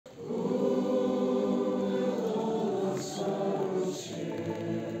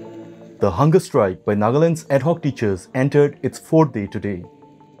The hunger strike by Nagaland's ad hoc teachers entered its fourth day today.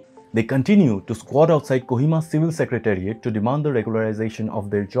 They continue to squat outside Kohima civil secretariat to demand the regularization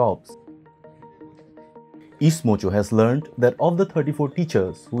of their jobs. EastMojo has learned that of the 34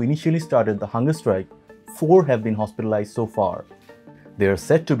 teachers who initially started the hunger strike, 4 have been hospitalized so far. They are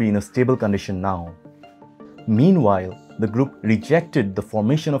said to be in a stable condition now. Meanwhile, the group rejected the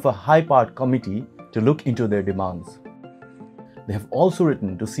formation of a high-powered committee to look into their demands. They have also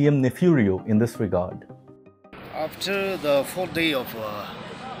written to CM Neiphiu Rio in this regard. After the fourth day of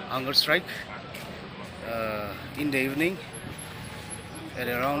hunger strike, in the evening at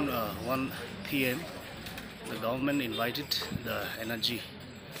around 1 p.m., the government invited the energy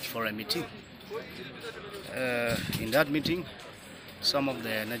for a meeting. In that meeting, some of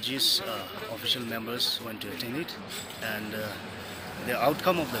the energy's official members went to attend it, and the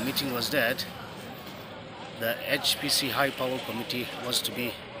outcome of the meeting was that the HPC High Power Committee was to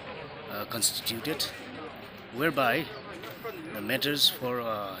be constituted, whereby the matters for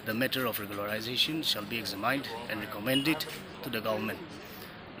the matter of regularization shall be examined and recommended to the government.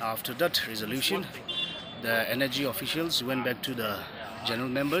 After that resolution, the energy officials went back to the general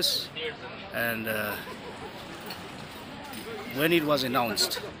members, and when it was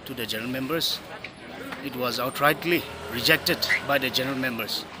announced to the general members, it was outrightly rejected by the general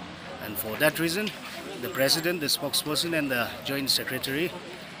members, and for that reason the president, the spokesperson and the joint secretary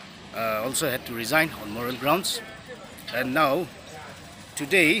also had to resign on moral grounds. And now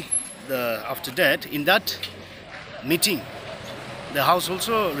today, after that, in that meeting, the house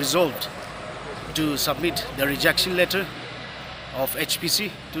also resolved to submit the rejection letter of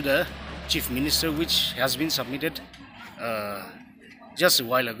HPC to the chief minister, which has been submitted just a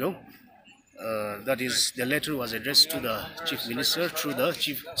while ago. That is, the letter was addressed to the chief minister through the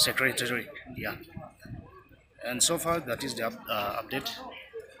chief secretary. Yeah. And so far, that is the update.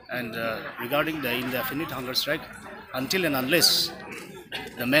 And regarding the indefinite hunger strike, until and unless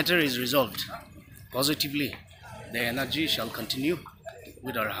the matter is resolved positively, the energy shall continue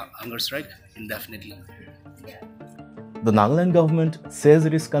with our hunger strike indefinitely. The Nagaland government says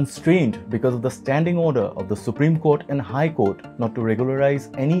it is constrained because of the standing order of the Supreme Court and High Court not to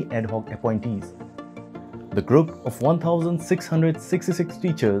regularize any ad hoc appointees. The group of 1,666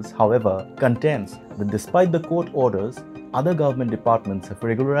 teachers, however, contends that despite the court orders, other government departments have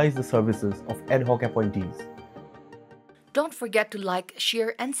regularized the services of ad hoc appointees. Don't forget to like,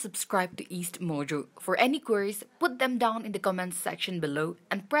 share and subscribe to EastMojo. For any queries, put them down in the comments section below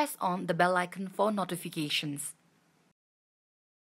and press on the bell icon for notifications.